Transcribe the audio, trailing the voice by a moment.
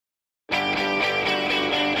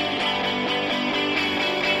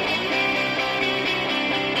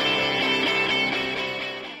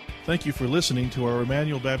Thank you for listening to our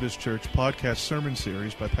Emmanuel Baptist Church podcast sermon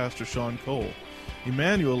series by Pastor Sean Cole.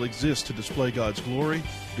 Emmanuel exists to display God's glory,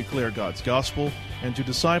 declare God's gospel, and to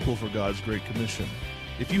disciple for God's Great Commission.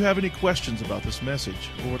 If you have any questions about this message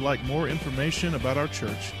or would like more information about our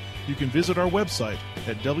church, you can visit our website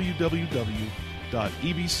at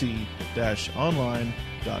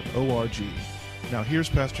www.ebc-online.org. Now here's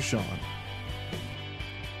Pastor Sean.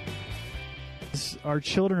 As our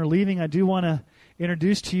children are leaving, I do want to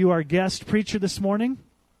introduce to you our guest preacher this morning.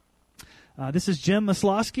 This is Jim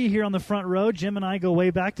Maslowski here on the front row. Jim and I go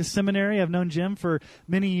way back to seminary. I've known Jim for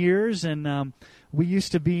many years, and we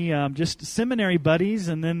used to be just seminary buddies,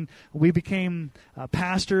 and then we became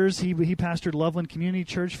pastors. He pastored Loveland Community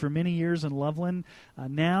Church for many years in Loveland.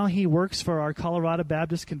 Now he works for our Colorado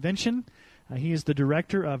Baptist Convention. He is the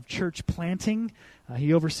director of church planting.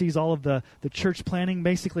 He oversees all of the church planting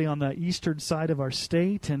basically on the eastern side of our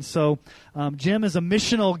state. And so Jim is a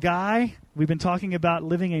missional guy. We've been talking about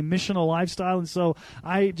living a missional lifestyle. And so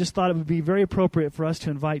I just thought it would be very appropriate for us to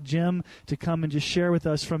invite Jim to come and just share with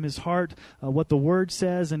us from his heart what the Word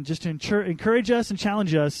says and just to encourage us and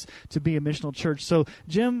challenge us to be a missional church. So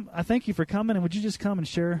Jim, I thank you for coming. And would you just come and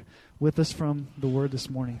share with us from the Word this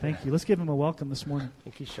morning? Thank you. Let's give him a welcome this morning.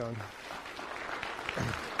 Thank you, Sean.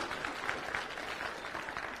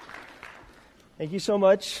 Thank you so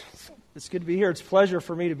much. It's good to be here. It's a pleasure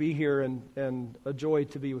for me to be here and a joy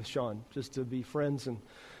to be with Sean, just to be friends and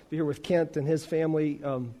be here with Kent and his family.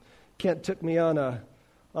 Kent took me on a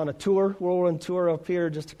tour, whirlwind tour up here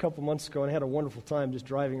just a couple months ago, and I had a wonderful time just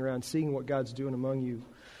driving around, seeing what God's doing among you.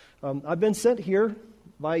 I've been sent here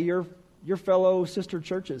by your fellow sister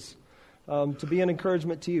churches to be an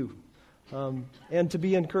encouragement to you. And to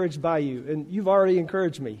be encouraged by you. And you've already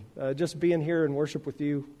encouraged me. Just being here and worship with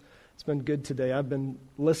you, it's been good today. I've been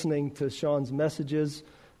listening to Sean's messages.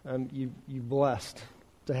 You blessed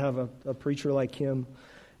to have a preacher like him.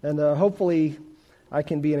 And hopefully I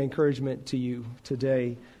can be an encouragement to you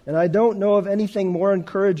today. And I don't know of anything more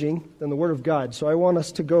encouraging than the Word of God. So I want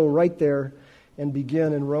us to go right there and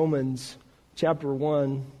begin in Romans chapter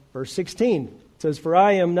 1, verse 16. It says, "For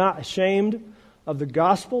I am not ashamed of the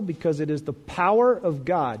gospel, because it is the power of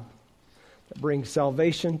God that brings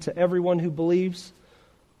salvation to everyone who believes,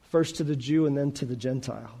 first to the Jew and then to the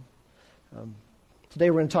Gentile." Today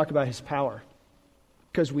we're going to talk about His power,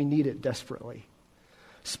 because we need it desperately,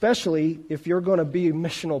 especially if you're going to be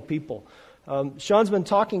missional people. Sean's been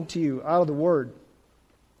talking to you out of the Word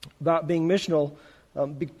about being missional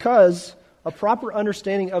because a proper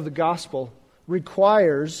understanding of the gospel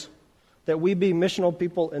requires that we be missional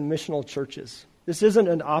people in missional churches. This isn't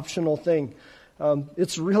an optional thing.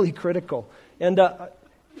 It's really critical. And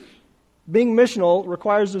being missional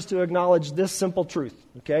requires us to acknowledge this simple truth,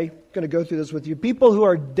 okay? I'm going to go through this with you. People who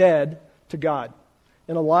are dead to God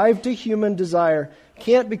and alive to human desire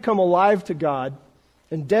can't become alive to God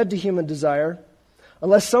and dead to human desire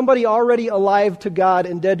unless somebody already alive to God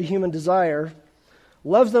and dead to human desire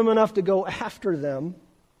loves them enough to go after them,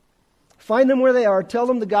 find them where they are, tell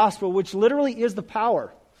them the gospel, which literally is the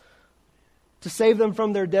power to save them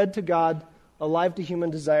from their dead to God, alive to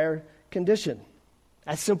human desire condition.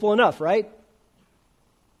 That's simple enough, right?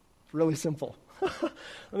 It's really simple. Let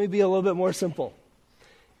me be a little bit more simple.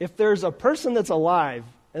 If there's a person that's alive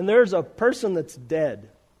and there's a person that's dead,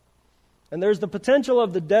 and there's the potential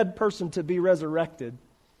of the dead person to be resurrected,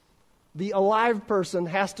 the alive person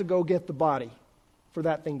has to go get the body for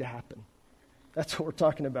that thing to happen. That's what we're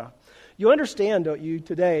talking about. You understand, don't you,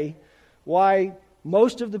 today, why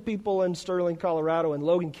most of the people in Sterling, Colorado, and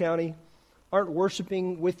Logan County aren't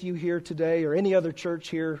worshiping with you here today, or any other church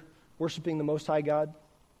here worshiping the Most High God?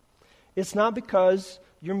 It's not because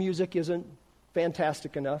your music isn't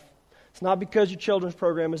fantastic enough. It's not because your children's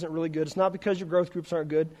program isn't really good. It's not because your growth groups aren't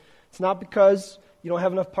good. It's not because you don't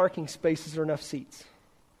have enough parking spaces or enough seats.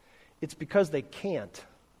 It's because they can't.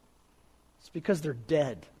 It's because they're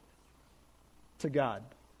dead to God.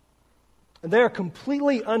 And they are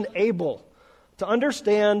completely unable to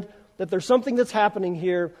understand that there's something that's happening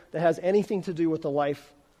here that has anything to do with the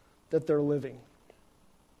life that they're living.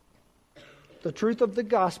 The truth of the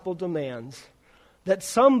gospel demands that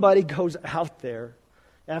somebody goes out there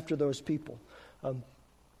after those people. When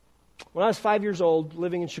I was 5 years old,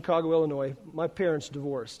 living in Chicago, Illinois, my parents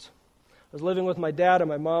divorced. I was living with my dad and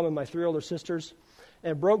my mom and my 3 older sisters,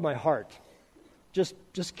 and it broke my heart. Just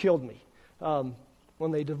killed me.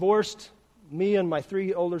 When they divorced, me and my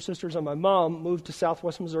 3 older sisters and my mom moved to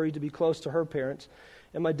Southwest Missouri to be close to her parents.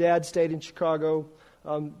 And my dad stayed in Chicago,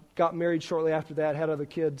 got married shortly after that, had other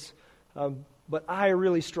kids. But I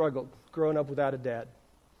really struggled growing up without a dad.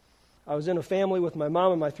 I was in a family with my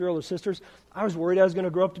mom and my 3 older sisters. I was worried I was going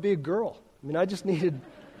to grow up to be a girl. I mean, I just needed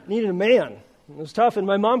a man. It was tough, and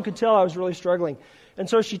my mom could tell I was really struggling. And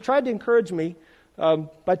so she tried to encourage me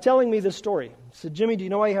by telling me this story. She said, Jimmy, do you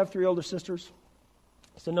know why you have 3 older sisters?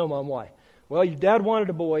 I said, no, Mom, why? Well, your dad wanted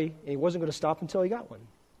a boy, and he wasn't going to stop until he got one.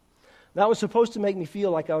 That was supposed to make me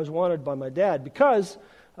feel like I was wanted by my dad, because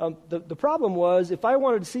the problem was, if I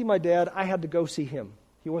wanted to see my dad, I had to go see him.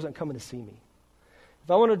 He wasn't coming to see me.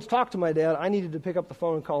 If I wanted to talk to my dad, I needed to pick up the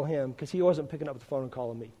phone and call him, because he wasn't picking up the phone and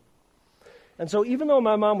calling me. And so even though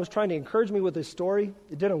my mom was trying to encourage me with this story,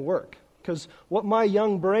 it didn't work. Because what my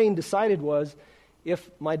young brain decided was, if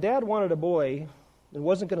my dad wanted a boy and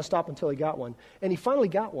wasn't going to stop until he got one, and he finally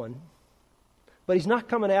got one, but he's not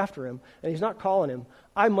coming after him, and he's not calling him,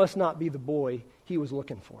 I must not be the boy he was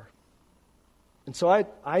looking for. And so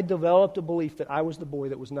I developed a belief that I was the boy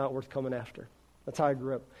that was not worth coming after. That's how I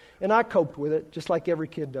grew up. And I coped with it, just like every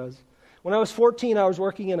kid does. When I was 14, I was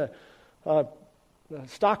working in a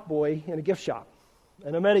stock boy in a gift shop.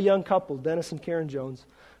 And I met a young couple, Dennis and Karen Jones,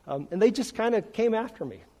 and they just kind of came after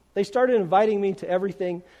me. They started inviting me to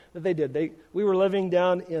everything that they did. We were living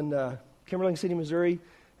down in Kimberling City, Missouri,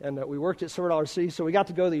 and we worked at Silver Dollar City, so we got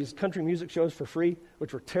to go to these country music shows for free,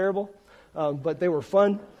 which were terrible, but they were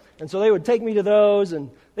fun. And so they would take me to those,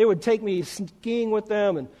 and they would take me skiing with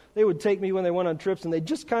them, and they would take me when they went on trips, and they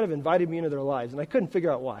just kind of invited me into their lives, and I couldn't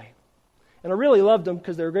figure out why. And I really loved them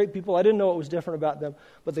because they were great people. I didn't know what was different about them,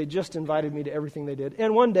 but they just invited me to everything they did.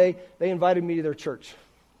 And one day, they invited me to their church,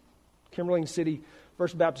 Kimberling City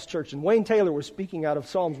First Baptist Church. And Wayne Taylor was speaking out of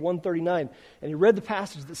Psalms 139, and he read the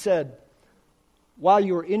passage that said, while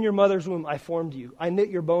you were in your mother's womb, I formed you. I knit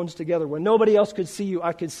your bones together. When nobody else could see you,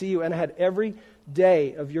 I could see you, and I had every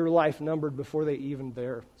day of your life numbered before they even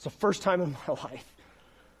there. It's the first time in my life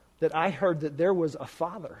that I heard that there was a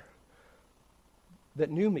Father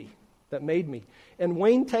that knew me, that made me. And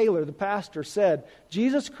Wayne Taylor, the pastor, said,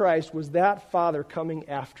 Jesus Christ was that Father coming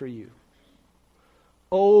after you.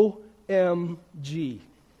 OMG.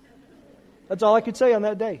 That's all I could say on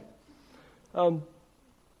that day.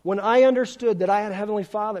 When I understood that I had a Heavenly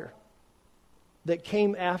Father that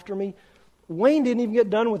came after me, Wayne didn't even get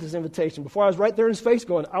done with his invitation before I was right there in his face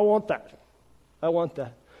going, I want that. I want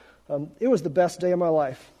that. It was the best day of my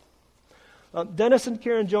life. Dennis and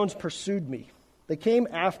Karen Jones pursued me. They came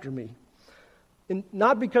after me.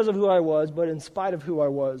 Not because of who I was, but in spite of who I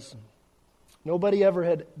was. Nobody ever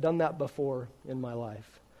had done that before in my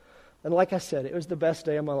life. And like I said, it was the best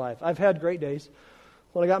day of my life. I've had great days.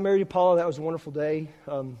 When I got married to Paula, that was a wonderful day.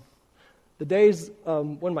 The days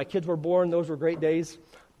when my kids were born, those were great days.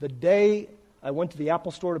 The day I went to the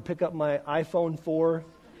Apple store to pick up my iPhone 4.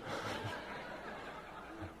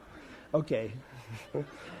 Okay.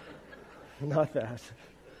 Not that.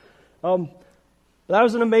 That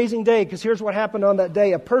was an amazing day, because here's what happened on that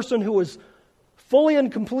day. A person who was fully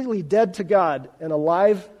and completely dead to God and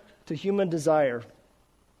alive to human desire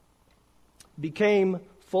became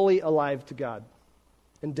fully alive to God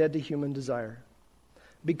and dead to human desire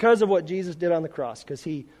because of what Jesus did on the cross, because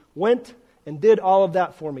he went and did all of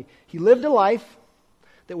that for me. He lived a life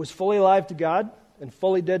that was fully alive to God and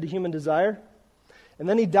fully dead to human desire, and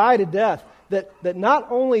then he died a death that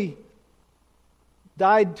not only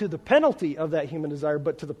died to the penalty of that human desire,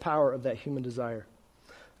 but to the power of that human desire.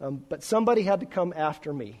 But somebody had to come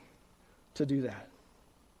after me to do that.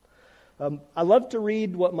 I love to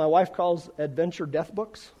read what my wife calls adventure death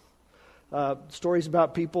books. Stories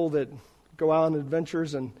about people that go out on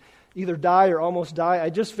adventures and either die or almost die. I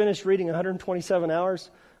just finished reading 127 Hours.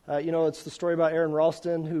 It's the story about Aaron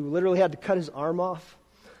Ralston, who literally had to cut his arm off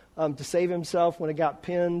to save himself when it got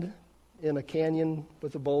pinned in a canyon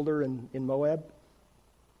with a boulder in Moab.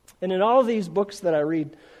 And in all of these books that I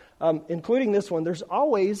read, including this one, there's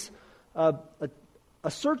always a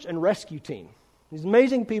search and rescue team. These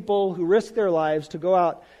amazing people who risk their lives to go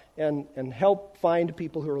out and help find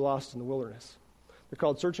people who are lost in the wilderness. They're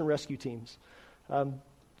called search and rescue teams.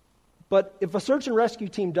 But if a search and rescue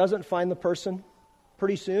team doesn't find the person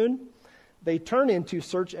pretty soon, they turn into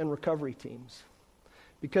search and recovery teams,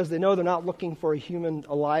 because they know they're not looking for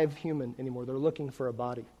a live human anymore. They're looking for a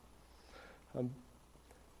body.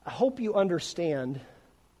 I hope you understand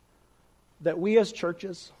that we as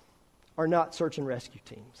churches are not search and rescue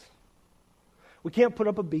teams. We can't put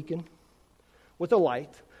up a beacon with a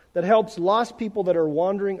light that helps lost people that are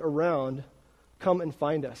wandering around come and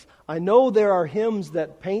find us. I know there are hymns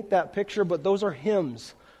that paint that picture, but those are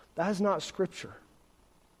hymns. That is not Scripture.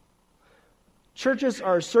 Churches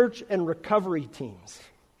are search and recovery teams.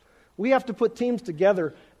 We have to put teams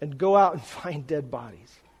together and go out and find dead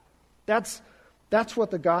bodies. That's what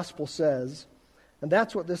the gospel says. And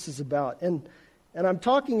that's what this is about. And I'm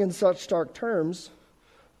talking in such stark terms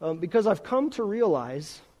because I've come to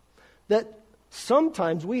realize that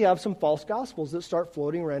sometimes we have some false gospels that start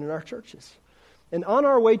floating around in our churches. And on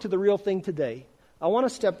our way to the real thing today, I want to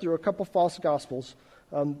step through a couple false gospels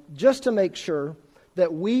just to make sure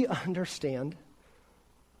that we understand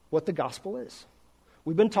what the gospel is.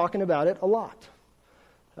 We've been talking about it a lot.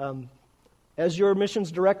 As your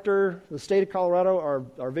missions director, the state of Colorado,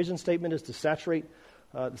 our vision statement is to saturate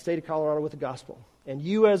the state of Colorado with the gospel. And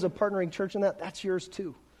you as a partnering church in that, that's yours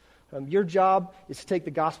too. Your job is to take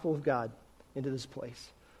the gospel of God into this place.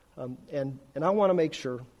 And I want to make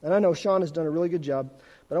sure, and I know Sean has done a really good job,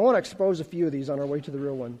 but I want to expose a few of these on our way to the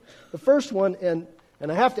real one. The first one, and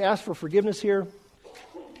I have to ask for forgiveness here,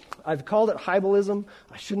 I've called it Hybalism.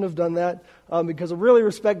 I shouldn't have done that because I really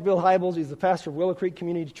respect Bill Hybels. He's the pastor of Willow Creek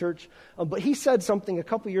Community Church. But he said something a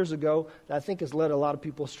couple years ago that I think has led a lot of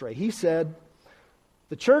people astray. He said,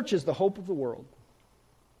 the church is the hope of the world.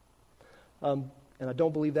 And I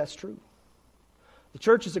don't believe that's true. The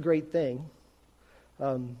church is a great thing.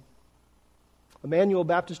 Emmanuel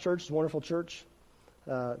Baptist Church is a wonderful church.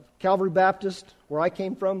 Calvary Baptist, where I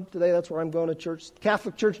came from today, that's where I'm going to church.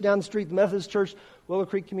 Catholic Church down the street, the Methodist Church, Willow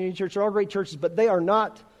Creek Community Church, are all great churches, but they are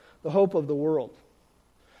not the hope of the world.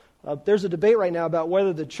 There's a debate right now about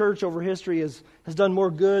whether the church over history has done more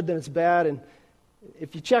good than it's bad, and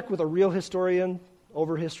if you check with a real historian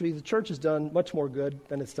over history, the church has done much more good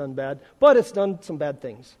than it's done bad, but it's done some bad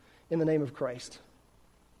things in the name of Christ.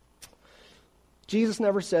 Jesus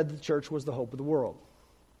never said the church was the hope of the world.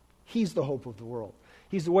 He's the hope of the world.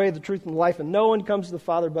 He's the way, the truth, and the life, and no one comes to the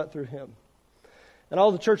Father but through Him. And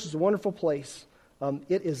all the church is a wonderful place.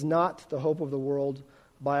 It is not the hope of the world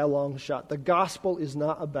by a long shot. The gospel is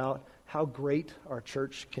not about how great our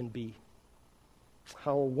church can be,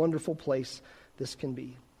 how a wonderful place this can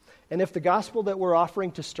be. And if the gospel that we're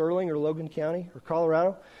offering to Sterling or Logan County or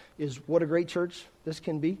Colorado is what a great church this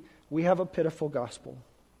can be, we have a pitiful gospel.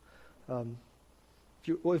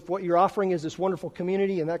 If what you're offering is this wonderful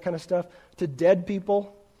community and that kind of stuff, to dead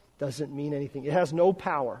people doesn't mean anything. It has no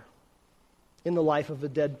power in the life of a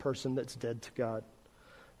dead person that's dead to God.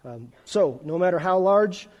 So, no matter how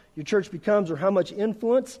large your church becomes or how much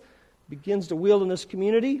influence begins to wield in this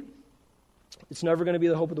community, it's never going to be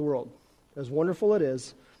the hope of the world. As wonderful it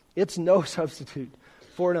is, it's no substitute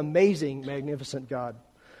for an amazing, magnificent God.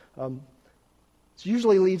 It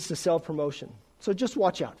usually leads to self-promotion. So just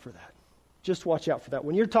watch out for that. Just watch out for that.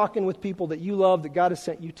 When you're talking with people that you love, that God has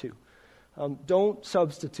sent you to, don't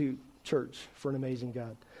substitute church for an amazing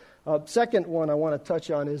God. Second one I want to touch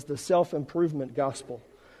on is the self-improvement gospel.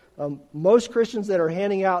 Most Christians that are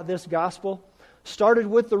handing out this gospel started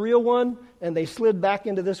with the real one, and they slid back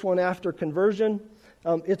into this one after conversion.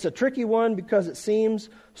 It's a tricky one because it seems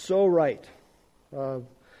so right.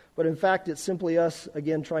 But in fact, it's simply us,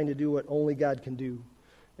 again, trying to do what only God can do.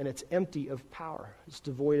 And it's empty of power. It's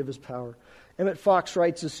devoid of His power. Emmett Fox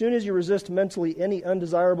writes, as soon as you resist mentally any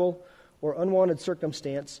undesirable or unwanted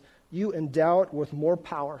circumstance, you endow it with more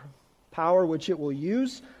power, power which it will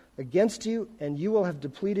use against you, and you will have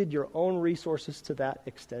depleted your own resources to that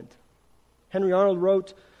extent. Henry Arnold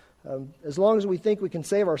wrote, as long as we think we can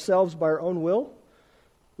save ourselves by our own will,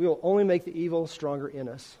 we will only make the evil stronger in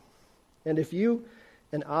us. And if you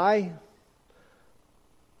and I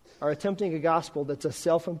are attempting a gospel that's a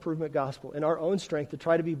self-improvement gospel in our own strength to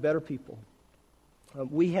try to be better people,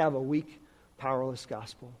 we have a weak, powerless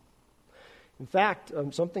gospel. In fact,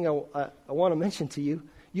 something I want to mention to you,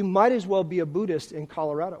 you might as well be a Buddhist in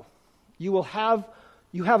Colorado. You have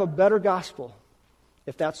a better gospel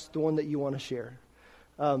if that's the one that you want to share.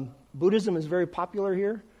 Buddhism is very popular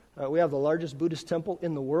here. We have the largest Buddhist temple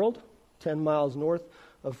in the world, 10 miles north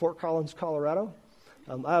of Fort Collins, Colorado.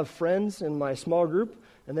 I have friends in my small group,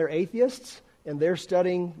 and they're atheists, and they're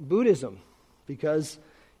studying Buddhism because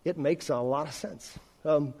it makes a lot of sense. I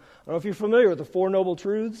don't know if you're familiar with the Four Noble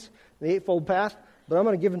Truths, the Eightfold Path, but I'm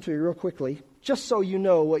going to give them to you real quickly, just so you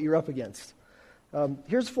know what you're up against.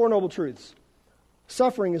 Here's the Four Noble Truths.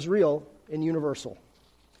 Suffering is real and universal.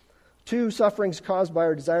 2, suffering is caused by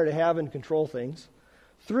our desire to have and control things.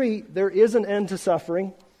 3, there is an end to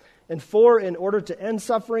suffering. And 4, in order to end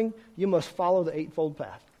suffering, you must follow the Eightfold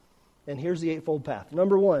Path. And here's the Eightfold Path.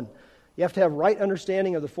 Number 1, you have to have right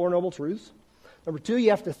understanding of the Four Noble Truths. Number 2, you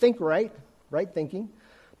have to think right thinking.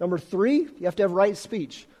 Number 3, you have to have right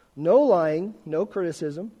speech. No lying, no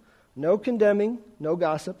criticism, no condemning, no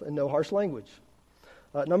gossip, and no harsh language.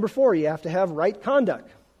 Number 4, you have to have right conduct.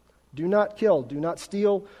 Do not kill, do not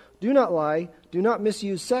steal, do not lie, do not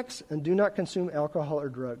misuse sex, and do not consume alcohol or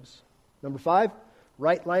drugs. Number 5,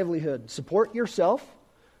 right livelihood. Support yourself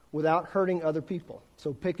without hurting other people.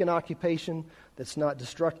 So pick an occupation that's not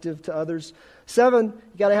destructive to others. 7,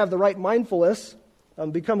 you got to have the right mindfulness.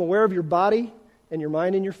 Become aware of your body and your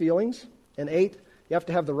mind and your feelings. And 8, you have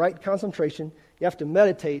to have the right concentration. You have to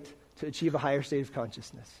meditate to achieve a higher state of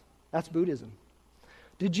consciousness. That's Buddhism.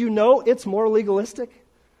 Did you know it's more legalistic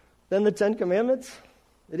than the Ten Commandments?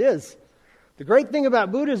 It is. The great thing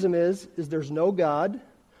about Buddhism is there's no God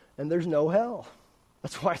and there's no hell.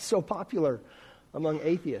 That's why it's so popular among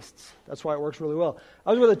atheists. That's why it works really well.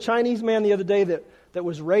 I was with a Chinese man the other day that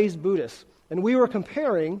was raised Buddhist, and we were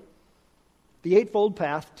comparing the Eightfold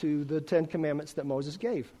Path to the Ten Commandments that Moses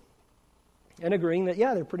gave, and agreeing that,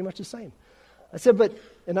 yeah, they're pretty much the same. I said,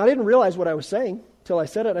 and I didn't realize what I was saying till I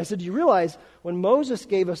said it. I said, do you realize when Moses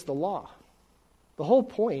gave us the law, the whole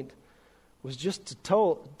point was just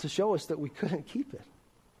to show us that we couldn't keep it.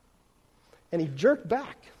 And he jerked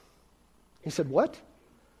back. He said, what?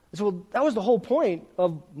 I said, well, that was the whole point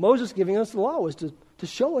of Moses giving us the law, was to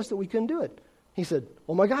show us that we couldn't do it. He said,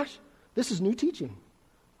 oh my gosh, this is new teaching.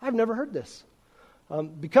 I've never heard this.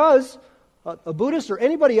 Because a Buddhist or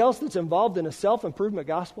anybody else that's involved in a self-improvement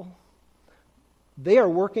gospel, they are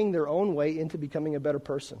working their own way into becoming a better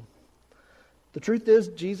person. The truth is,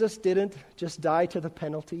 Jesus didn't just die to the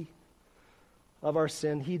penalty of our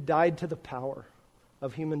sin. He died to the power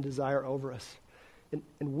of human desire over us. And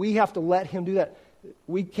we have to let him do that.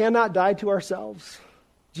 We cannot die to ourselves.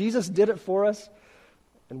 Jesus did it for us,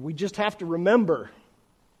 and we just have to remember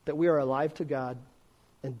that we are alive to God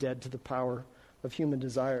and dead to the power of human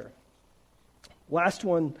desire. Last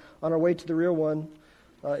one, on our way to the real one,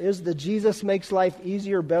 is the Jesus makes life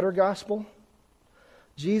easier, better gospel.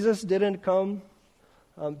 Jesus didn't come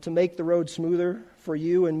to make the road smoother for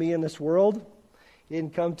you and me in this world. He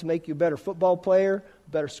didn't come to make you a better football player,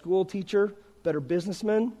 a better school teacher, better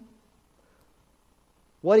businessman.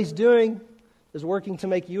 What he's doing is working to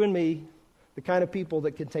make you and me the kind of people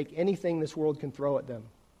that can take anything this world can throw at them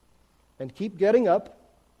and keep getting up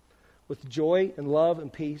with joy and love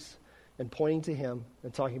and peace and pointing to him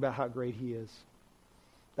and talking about how great he is.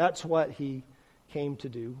 That's what he came to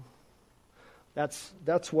do.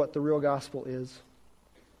 That's what the real gospel is.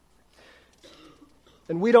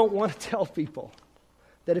 And we don't want to tell people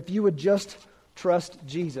that if you would just trust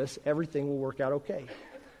Jesus, everything will work out okay.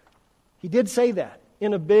 He did say that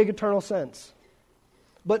in a big eternal sense.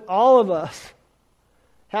 But all of us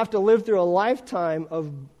have to live through a lifetime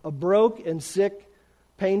of a broke and sick,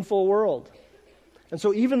 painful world. And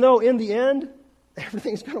so even though in the end,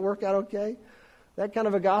 everything's going to work out okay, that kind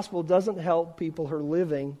of a gospel doesn't help people who are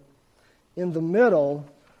living in the middle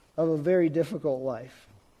of a very difficult life.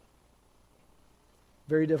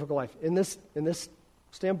 Very difficult life. In this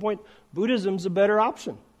standpoint, Buddhism's a better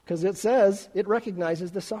option because it says it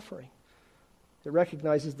recognizes the suffering. It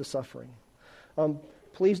recognizes the suffering.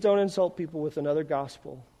 Please don't insult people with another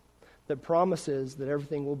gospel that promises that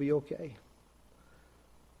everything will be okay.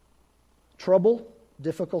 Trouble,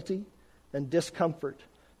 difficulty, and discomfort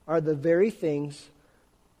are the very things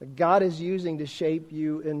that God is using to shape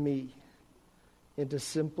you and me into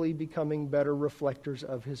simply becoming better reflectors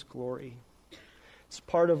of his glory. It's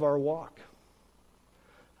part of our walk.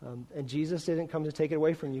 And Jesus didn't come to take it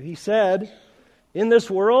away from you. He said, in this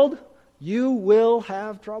world, you will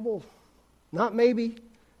have trouble. Not maybe.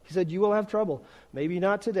 He said, you will have trouble. Maybe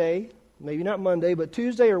not today, maybe not Monday, but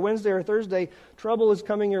Tuesday or Wednesday or Thursday, trouble is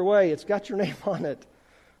coming your way. It's got your name on it.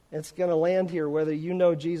 It's going to land here whether you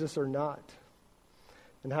know Jesus or not.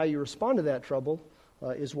 And how you respond to that trouble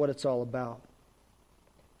is what it's all about.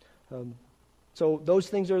 So those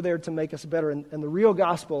things are there to make us better. And the real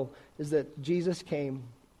gospel is that Jesus came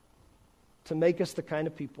to make us the kind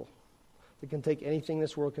of people that can take anything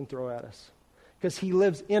this world can throw at us. Because he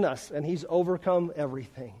lives in us and he's overcome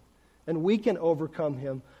everything. And we can overcome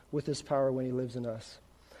him with his power when he lives in us.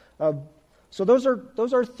 So those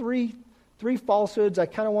are three falsehoods I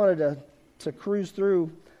kind of wanted to cruise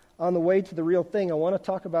through on the way to the real thing. I want to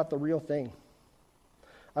talk about the real thing.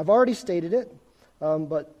 I've already stated it,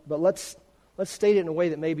 but let's state it in a way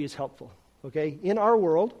that maybe is helpful. Okay? In our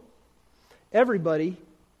world, everybody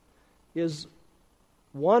is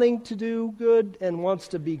wanting to do good and wants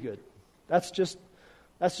to be good. That's just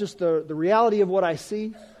the reality of what I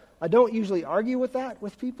see. I don't usually argue with that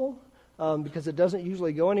with people because it doesn't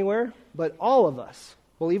usually go anywhere. But all of us,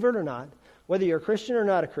 believe it or not, whether you're a Christian or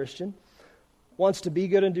not a Christian, wants to be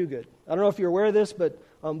good and do good. I don't know if you're aware of this, but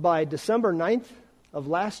by December 9th of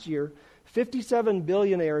last year, 57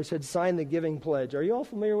 billionaires had signed the Giving Pledge. Are you all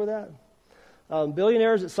familiar with that?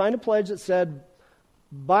 Billionaires that signed a pledge that said,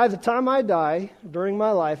 by the time I die, during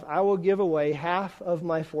my life, I will give away half of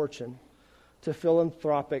my fortune to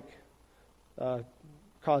philanthropic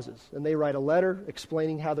causes. And they write a letter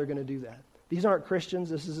explaining how they're going to do that. These aren't Christians.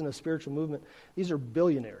 This isn't a spiritual movement. These are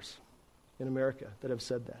billionaires in America that have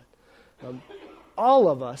said that. All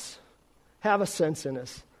of us have a sense in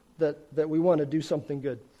us that we want to do something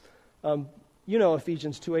good. You know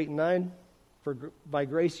Ephesians 2, 8, and 9. For by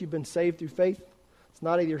grace you've been saved through faith. It's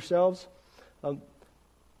not of yourselves.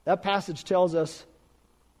 That passage tells us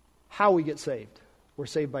how we get saved. We're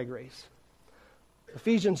saved by grace.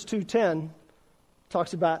 Ephesians 2:10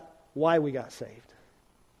 talks about why we got saved.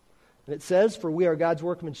 And it says, for we are God's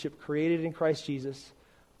workmanship created in Christ Jesus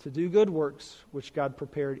to do good works which God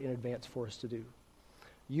prepared in advance for us to do.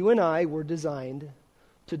 You and I were designed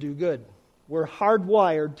to do good. We're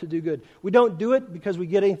hardwired to do good. We don't do it because we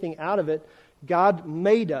get anything out of it. God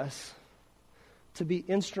made us to be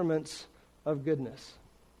instruments of goodness,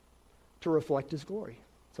 to reflect His glory.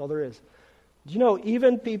 That's all there is. Do you know,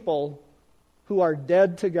 even people who are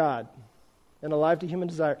dead to God and alive to human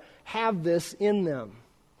desire have this in them.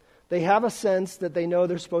 They have a sense that they know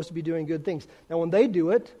they're supposed to be doing good things. Now, when they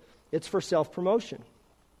do it, it's for self-promotion.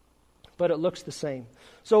 But it looks the same.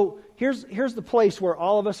 So here's the place where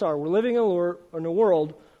all of us are. We're living in a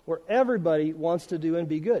world where everybody wants to do and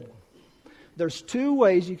be good. There's two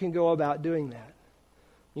ways you can go about doing that.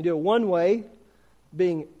 You do it one way,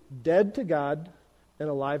 being dead to God and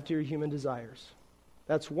alive to your human desires.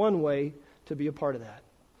 That's one way to be a part of that.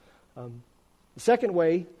 The second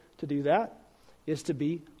way to do that is to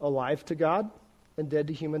be alive to God and dead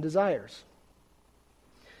to human desires.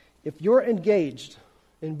 If you're engaged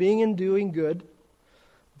in being and doing good,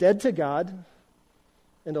 dead to God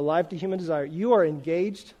and alive to human desire, you are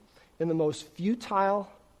engaged in the most futile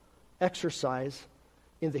exercise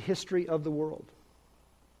in the history of the world.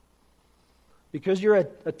 Because you're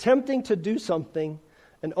attempting to do something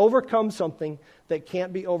and overcome something that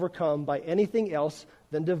can't be overcome by anything else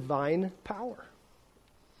than divine power.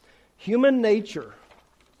 Human nature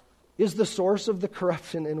is the source of the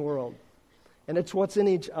corruption in the world, and it's what's in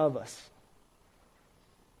each of us.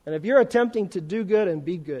 And if you're attempting to do good and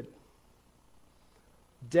be good,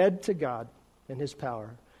 dead to God and His power,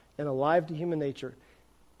 and alive to human nature,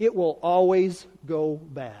 it will always go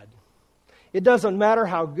bad. It doesn't matter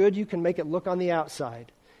how good you can make it look on the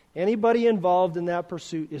outside. Anybody involved in that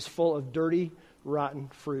pursuit is full of dirty, rotten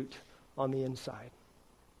fruit on the inside.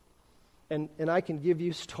 And I can give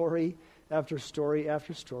you story after story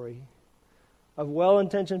after story of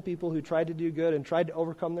well-intentioned people who tried to do good and tried to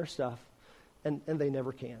overcome their stuff, and they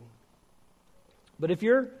never can. But if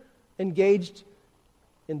you're engaged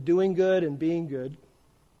in doing good and being good,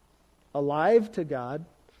 alive to God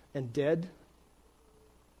and dead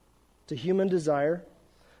to human desire,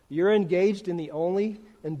 you're engaged in the only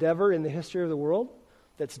endeavor in the history of the world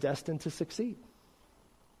that's destined to succeed.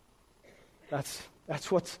 That's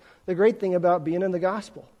what's the great thing about being in the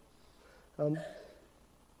gospel. And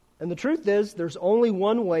the truth is, there's only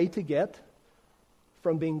one way to get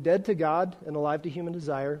from being dead to God and alive to human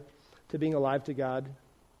desire to being alive to God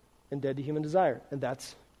and dead to human desire. And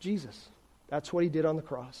that's Jesus. That's what He did on the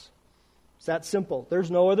cross. It's that simple.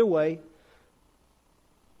 There's no other way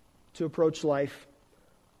to approach life,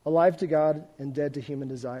 alive to God and dead to human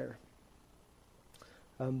desire.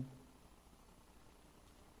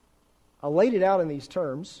 I laid it out in these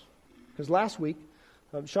terms because last week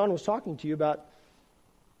Sean was talking to you about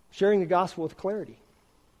sharing the gospel with clarity.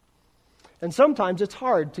 And sometimes it's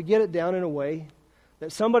hard to get it down in a way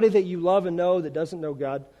that somebody that you love and know that doesn't know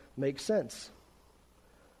God makes sense.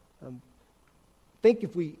 I think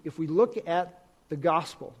if we look at the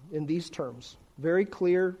gospel in these terms, very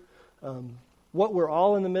clear, what we're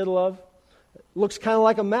all in the middle of, it looks kind of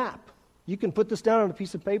like a map. You can put this down on a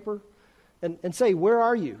piece of paper and say, where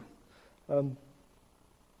are you?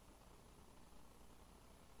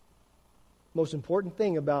 Most important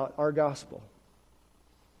thing about our gospel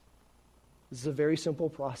is a very simple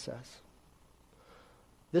process.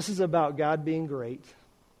 This is about God being great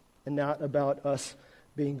and not about us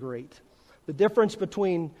being great. The difference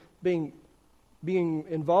between being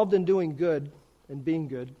involved in doing good and being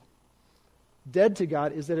good, dead to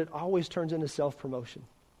God, is that it always turns into self-promotion.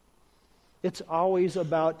 It's always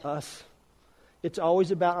about us. It's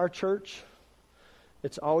always about our church.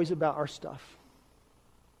 It's always about our stuff.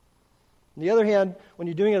 On the other hand, when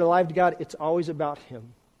you're doing it alive to God, it's always about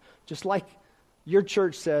Him. Just like your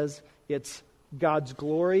church says, it's God's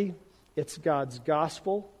glory, it's God's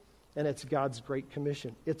gospel, and it's God's great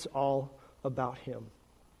commission. It's all about Him.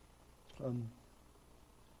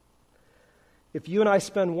 If you and I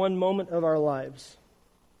spend one moment of our lives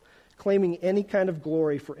claiming any kind of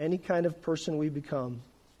glory for any kind of person we become,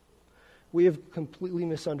 we have completely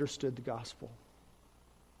misunderstood the gospel.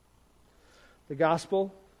 The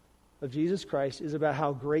gospel of Jesus Christ is about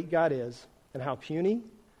how great God is and how puny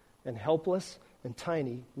and helpless and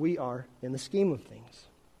tiny we are in the scheme of things.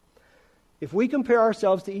 If we compare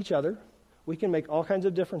ourselves to each other, we can make all kinds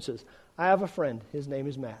of differences. I have a friend. His name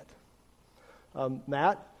is Matt.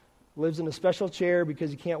 Matt lives in a special chair because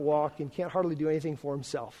he can't walk and can't hardly do anything for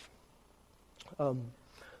himself.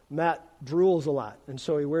 Matt drools a lot, and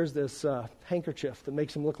so he wears this handkerchief that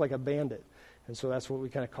makes him look like a bandit. And so that's what we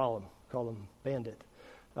kind of call him Bandit.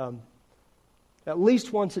 At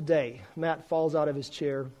least once a day, Matt falls out of his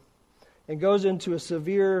chair and goes into a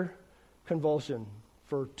severe convulsion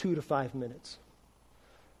for 2 to 5 minutes.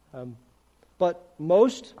 But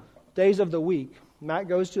most days of the week, Matt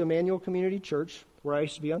goes to Emmanuel Community Church, where I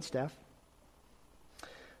used to be on staff,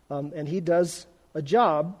 and he does a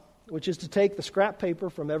job, which is to take the scrap paper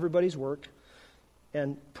from everybody's work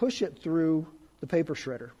and push it through the paper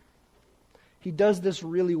shredder. He does this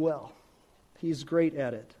really well. He's great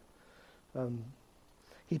at it.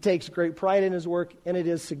 He takes great pride in his work, and it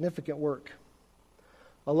is significant work.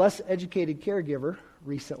 A less educated caregiver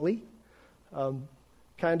recently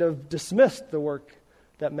kind of dismissed the work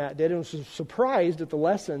that Matt did and was surprised at the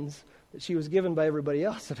lessons that she was given by everybody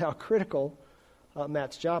else and how critical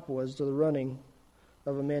Matt's job was to the running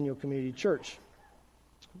of Emmanuel Community Church.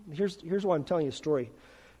 Here's why I'm telling you a story.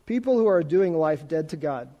 People who are doing life dead to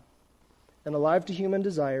God and alive to human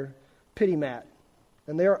desire pity Matt,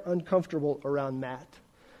 and they are uncomfortable around Matt.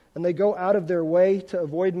 And they go out of their way to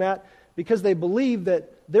avoid Matt because they believe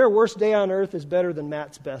that their worst day on earth is better than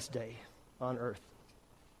Matt's best day on earth.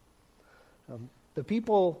 The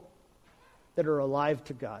people that are alive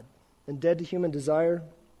to God and dead to human desire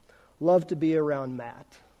love to be around Matt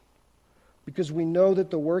because we know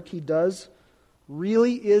that the work he does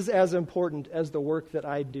really is as important as the work that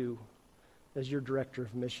I do as your director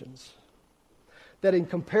of missions. That in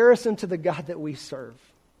comparison to the God that we serve,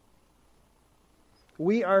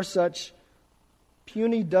 we are such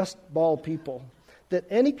puny dust ball people that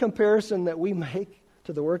any comparison that we make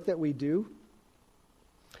to the work that we do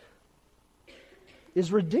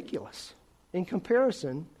is ridiculous in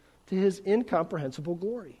comparison to his incomprehensible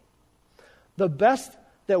glory. The best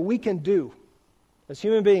that we can do as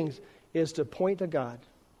human beings is to point to God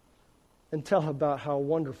and tell about how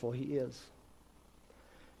wonderful he is.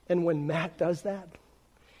 And when Matt does that,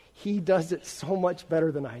 he does it so much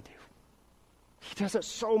better than I do. He does it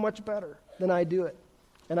so much better than I do it.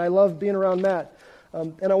 And I love being around Matt.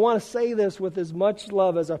 And I want to say this with as much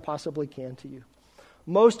love as I possibly can to you.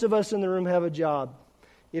 Most of us in the room have a job.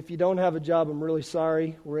 If you don't have a job, I'm really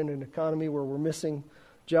sorry. We're in an economy where we're missing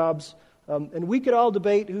jobs. And we could all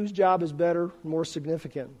debate whose job is better, more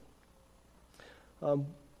significant.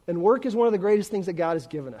 And work is one of the greatest things that God has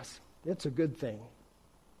given us. It's a good thing.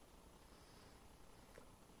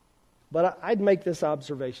 But I'd make this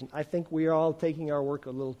observation. I think we are all taking our work a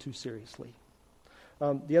little too seriously.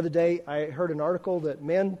 The other day, I heard an article that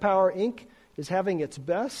Manpower, Inc. is having its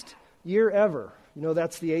best year ever. You know,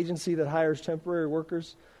 that's the agency that hires temporary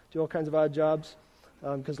workers, do all kinds of odd jobs,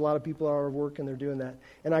 because a lot of people are out of work and they're doing that.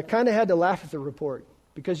 And I kind of had to laugh at the report,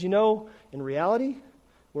 because, you know, in reality,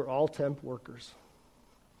 we're all temp workers.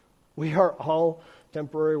 We are all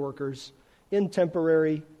temporary workers in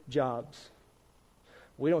temporary jobs.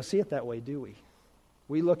 We don't see it that way, do we?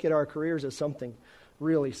 We look at our careers as something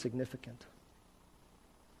really significant.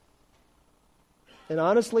 And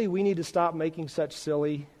honestly, we need to stop making such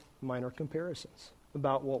silly, minor comparisons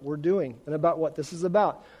about what we're doing and about what this is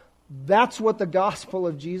about. That's what the gospel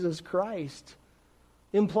of Jesus Christ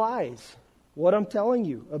implies, what I'm telling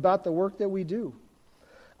you about the work that we do.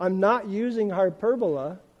 I'm not using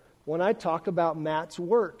hyperbole when I talk about Matt's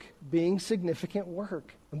work being significant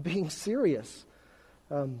work. I'm being serious.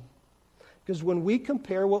 Because when we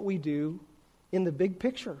compare what we do in the big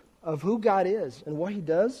picture of who God is and what he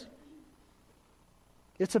does,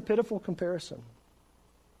 it's a pitiful comparison.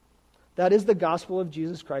 That is the gospel of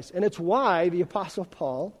Jesus Christ. And it's why the Apostle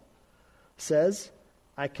Paul says,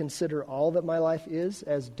 I consider all that my life is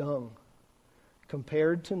as dung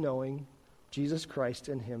compared to knowing Jesus Christ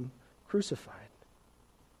and him crucified.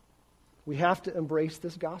 We have to embrace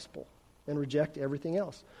this gospel and reject everything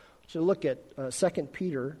else. So look at 2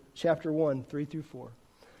 Peter chapter 1, 3 through 4.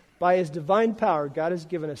 By his divine power, God has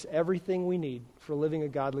given us everything we need for living a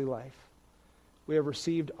godly life. We have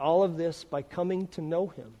received all of this by coming to know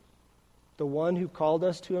him, the one who called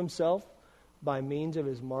us to himself by means of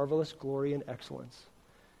his marvelous glory and excellence.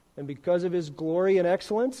 And because of his glory and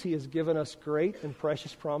excellence, he has given us great and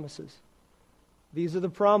precious promises. These are the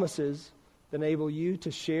promises that enable you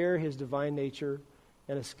to share his divine nature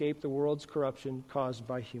and escape the world's corruption caused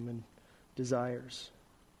by human desires.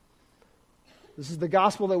 This is the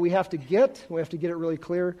gospel that we have to get. We have to get it really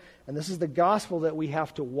clear. And this is the gospel that we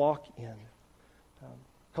have to walk in.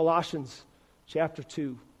 Colossians chapter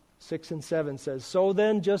 2, 6 and 7 says, "So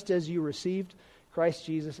then, just as you received Christ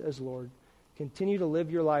Jesus as Lord, continue to live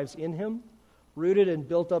your lives in Him, rooted and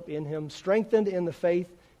built up in Him, strengthened in the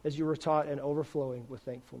faith as you were taught, and overflowing with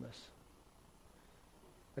thankfulness."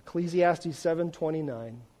 Ecclesiastes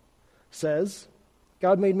 7:29 says,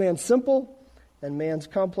 "God made man simple, and man's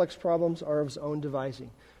complex problems are of his own devising."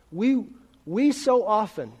 We so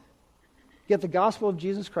often get the gospel of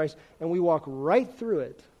Jesus Christ and we walk right through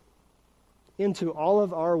it into all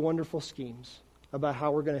of our wonderful schemes about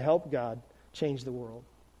how we're going to help God change the world.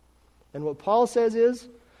 And what Paul says is,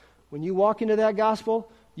 when you walk into that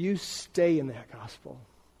gospel, you stay in that gospel.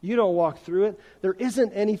 You don't walk through it. There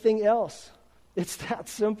isn't anything else. It's that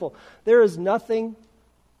simple. There is nothing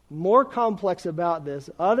more complex about this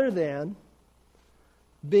other than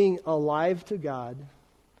being alive to God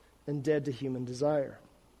and dead to human desire.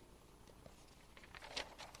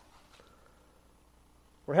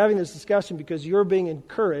 We're having this discussion because you're being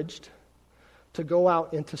encouraged to go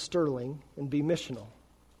out into Sterling and be missional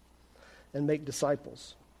and make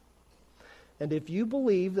disciples. And if you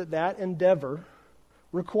believe that that endeavor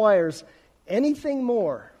requires anything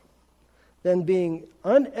more than being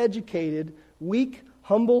uneducated, weak,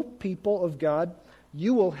 humble people of God,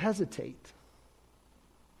 you will hesitate.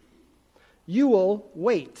 You will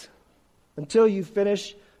wait until you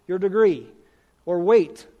finish your degree, or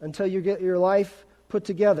wait until you get your life put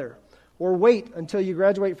together, or wait until you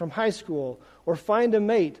graduate from high school, or find a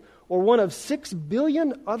mate, or one of 6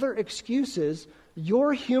 billion other excuses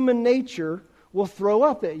your human nature will throw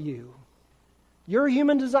up at you. Your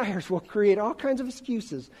human desires will create all kinds of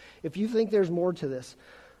excuses if you think there's more to this.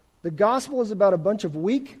 The gospel is about a bunch of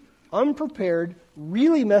weak, unprepared,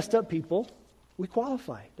 really messed up people. We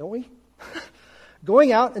qualify, don't we?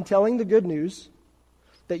 Going out and telling the good news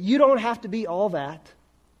that you don't have to be all that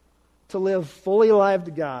to live fully alive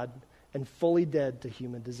to God and fully dead to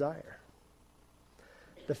human desire.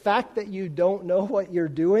 The fact that you don't know what you're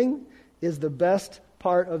doing is the best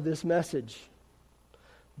part of this message.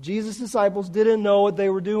 Jesus' disciples didn't know what they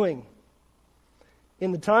were doing.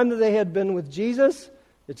 In the time that they had been with Jesus,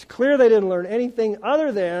 it's clear they didn't learn anything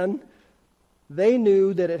other than they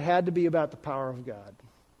knew that it had to be about the power of God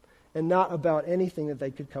and not about anything that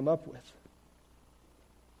they could come up with.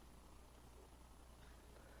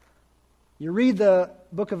 You read the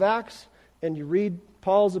book of Acts and you read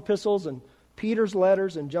Paul's epistles and Peter's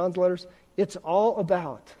letters and John's letters, it's all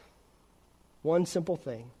about one simple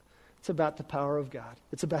thing. It's about the power of God.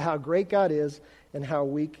 It's about how great God is and how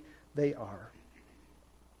weak they are.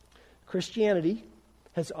 Christianity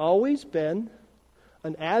has always been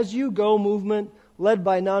an as-you-go movement led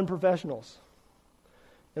by non-professionals.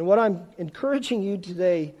 And what I'm encouraging you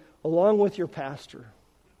today, along with your pastor,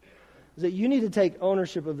 is that you need to take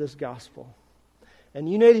ownership of this gospel. And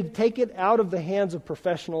you need to take it out of the hands of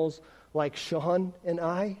professionals like Sean and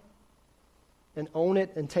I and own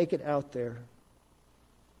it and take it out there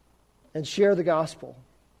and share the gospel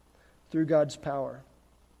through God's power.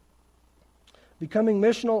 Becoming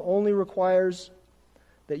missional only requires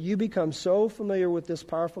that you become so familiar with this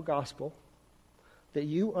powerful gospel that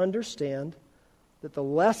you understand that the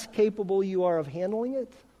less capable you are of handling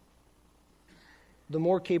it, the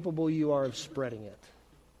more capable you are of spreading it.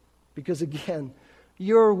 Because again,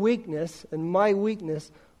 your weakness and my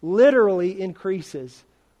weakness literally increases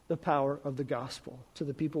the power of the gospel to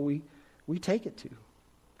the people we take it to.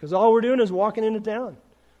 Because all we're doing is walking into town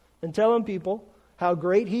and telling people how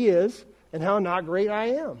great He is and how not great I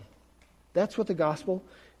am. That's what the gospel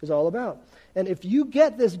is all about. And if you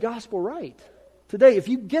get this gospel right today, if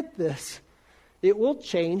you get this, it will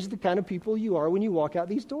change the kind of people you are when you walk out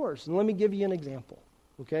these doors. And let me give you an example,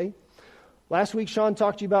 okay? Last week, Sean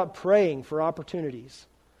talked to you about praying for opportunities.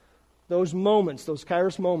 Those moments, those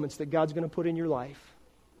Kairos moments that God's going to put in your life.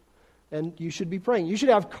 And you should be praying. You should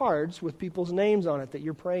have cards with people's names on it that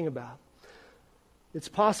you're praying about. It's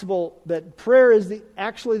possible that prayer is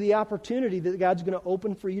actually the opportunity that God's going to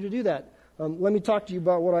open for you to do that. Let me talk to you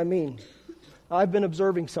about what I mean. I've been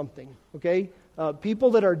observing something, okay? People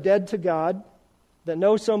that are dead to God, that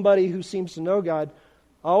know somebody who seems to know God,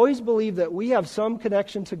 always believe that we have some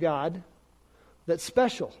connection to God that's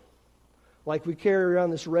special. Like we carry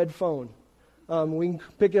around this red phone. We can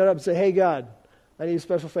pick it up and say, "Hey God, I need a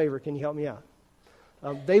special favor. Can you help me out?"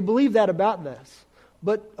 They believe that about this.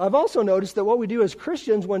 But I've also noticed that what we do as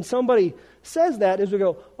Christians when somebody says that is we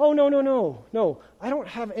go, "Oh, no, I don't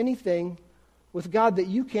have anything with God that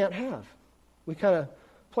you can't have." We kind of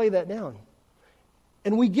play that down.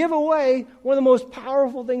 And we give away one of the most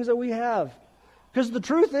powerful things that we have. Because the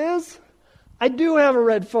truth is, I do have a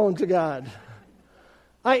red phone to God.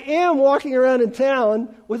 I am walking around in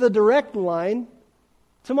town with a direct line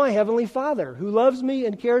to my Heavenly Father, who loves me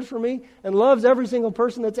and cares for me and loves every single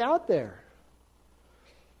person that's out there.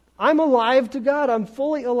 I'm alive to God. I'm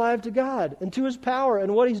fully alive to God and to His power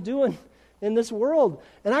and what He's doing in this world.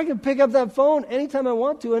 And I can pick up that phone anytime I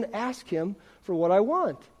want to and ask Him for what I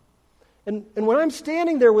want. And when I'm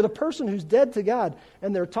standing there with a person who's dead to God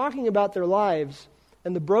and they're talking about their lives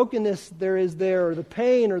and the brokenness there is there, or the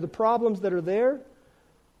pain or the problems that are there,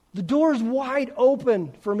 the door's wide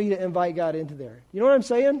open for me to invite God into there. You know what I'm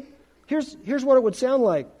saying? Here's what it would sound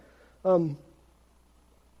like.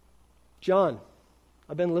 John,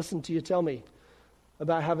 I've been listening to you tell me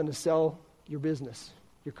about having to sell your business,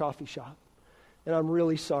 your coffee shop. And I'm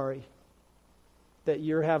really sorry that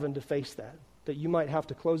you're having to face that you might have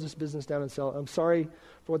to close this business down and sell it. I'm sorry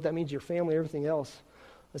for what that means to your family, everything else.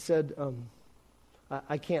 I said,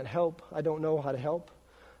 I can't help. I don't know how to help.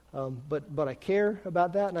 But I care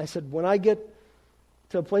about that. And I said, when I get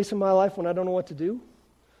to a place in my life when I don't know what to do,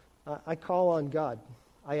 I call on God.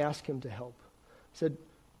 I ask Him to help. I said,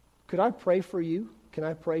 could I pray for you? Can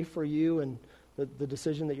I pray for you and the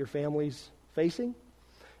decision that your family's facing?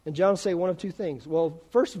 And John will say one of two things. Well,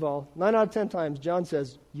 first of all, 9 out of 10 times, John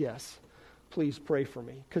says, yes, please pray for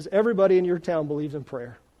me. Because everybody in your town believes in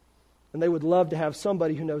prayer. And they would love to have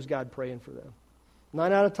somebody who knows God praying for them.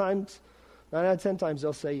 9 out of 10 times,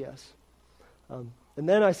 they'll say yes. And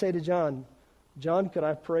then I say to John, could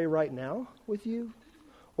I pray right now with you?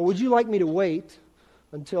 Or would you like me to wait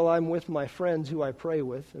until I'm with my friends who I pray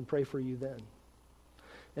with and pray for you then?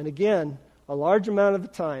 And again, a large amount of the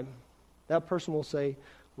time, that person will say,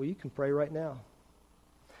 well, you can pray right now.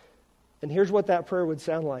 And here's what that prayer would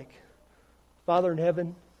sound like. Father in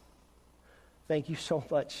heaven, thank you so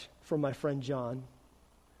much for my friend John,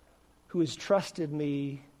 who has trusted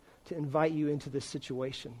me to invite you into this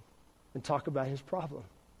situation and talk about his problem.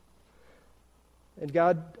 And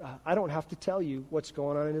God, I don't have to tell you what's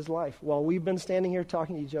going on in his life. While we've been standing here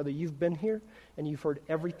talking to each other, you've been here and you've heard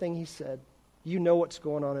everything he said. You know what's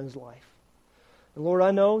going on in his life. And Lord,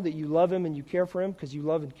 I know that you love him and you care for him because you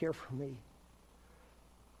love and care for me.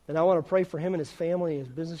 And I want to pray for him and his family and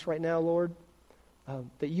his business right now, Lord,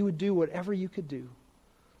 that you would do whatever you could do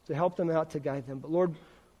to help them out, to guide them. But Lord,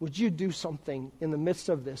 would you do something in the midst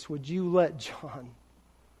of this? Would you let John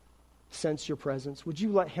sense your presence? Would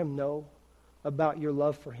you let him know about your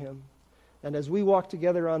love for him? And as we walk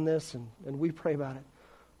together on this and we pray about it,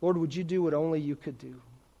 Lord, would you do what only you could do?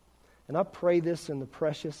 And I pray this in the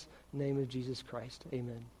precious name of Jesus Christ.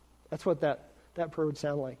 Amen. That's what that prayer would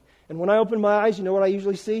sound like. And when I open my eyes, you know what I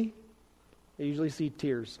usually see? I usually see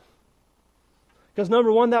tears. Because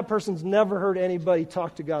number one, that person's never heard anybody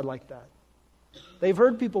talk to God like that. They've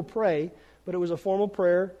heard people pray, but it was a formal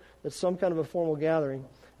prayer. It's some kind of a formal gathering.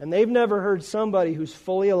 And they've never heard somebody who's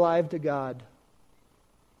fully alive to God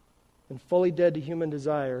and fully dead to human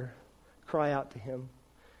desire cry out to him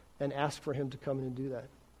and ask for him to come in and do that.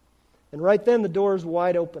 And right then, the door is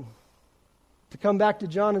wide open to come back to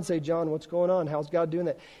John and say, John, what's going on? How's God doing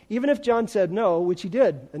that? Even if John said no, which he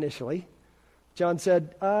did initially, John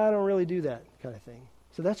said, I don't really do that kind of thing.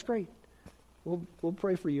 So that's great. We'll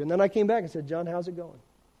pray for you. And then I came back and said, John, how's it going?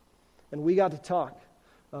 And we got to talk.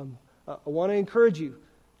 I want to encourage you.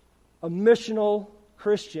 A missional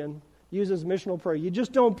Christian uses missional prayer. You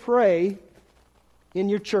just don't pray in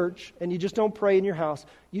your church and you just don't pray in your house.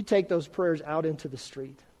 You take those prayers out into the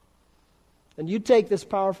street. And you take this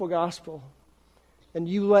powerful gospel and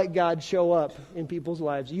you let God show up in people's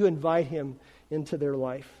lives. You invite him into their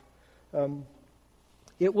life.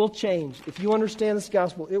 It will change. If you understand this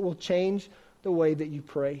gospel, it will change the way that you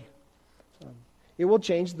pray. It will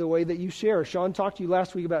change the way that you share. Sean talked to you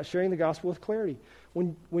last week about sharing the gospel with clarity.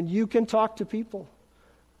 When you can talk to people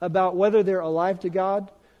about whether they're alive to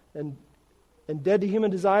God and dead to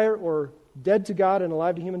human desire, or dead to God and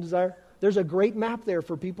alive to human desire, there's a great map there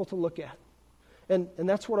for people to look at. And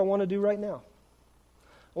that's what I want to do right now.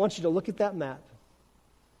 I want you to look at that map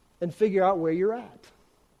and figure out where you're at.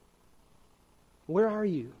 Where are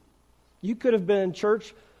you? You could have been in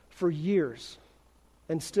church for years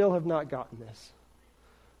and still have not gotten this.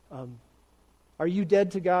 Are you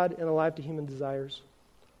dead to God and alive to human desires?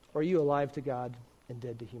 Or are you alive to God and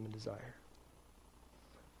dead to human desire?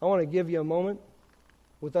 I want to give you a moment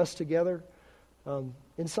with us together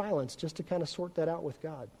in silence just to kind of sort that out with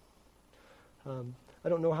God. I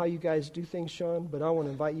don't know how you guys do things, Sean, but I want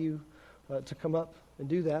to invite you to come up and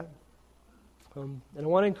do that. And I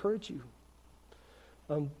want to encourage you.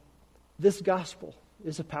 This gospel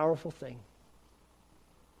is a powerful thing.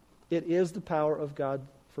 It is the power of God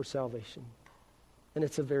for salvation. And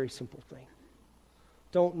it's a very simple thing.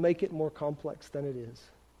 Don't make it more complex than it is.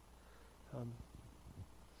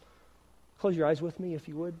 Close your eyes with me, if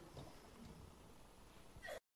you would.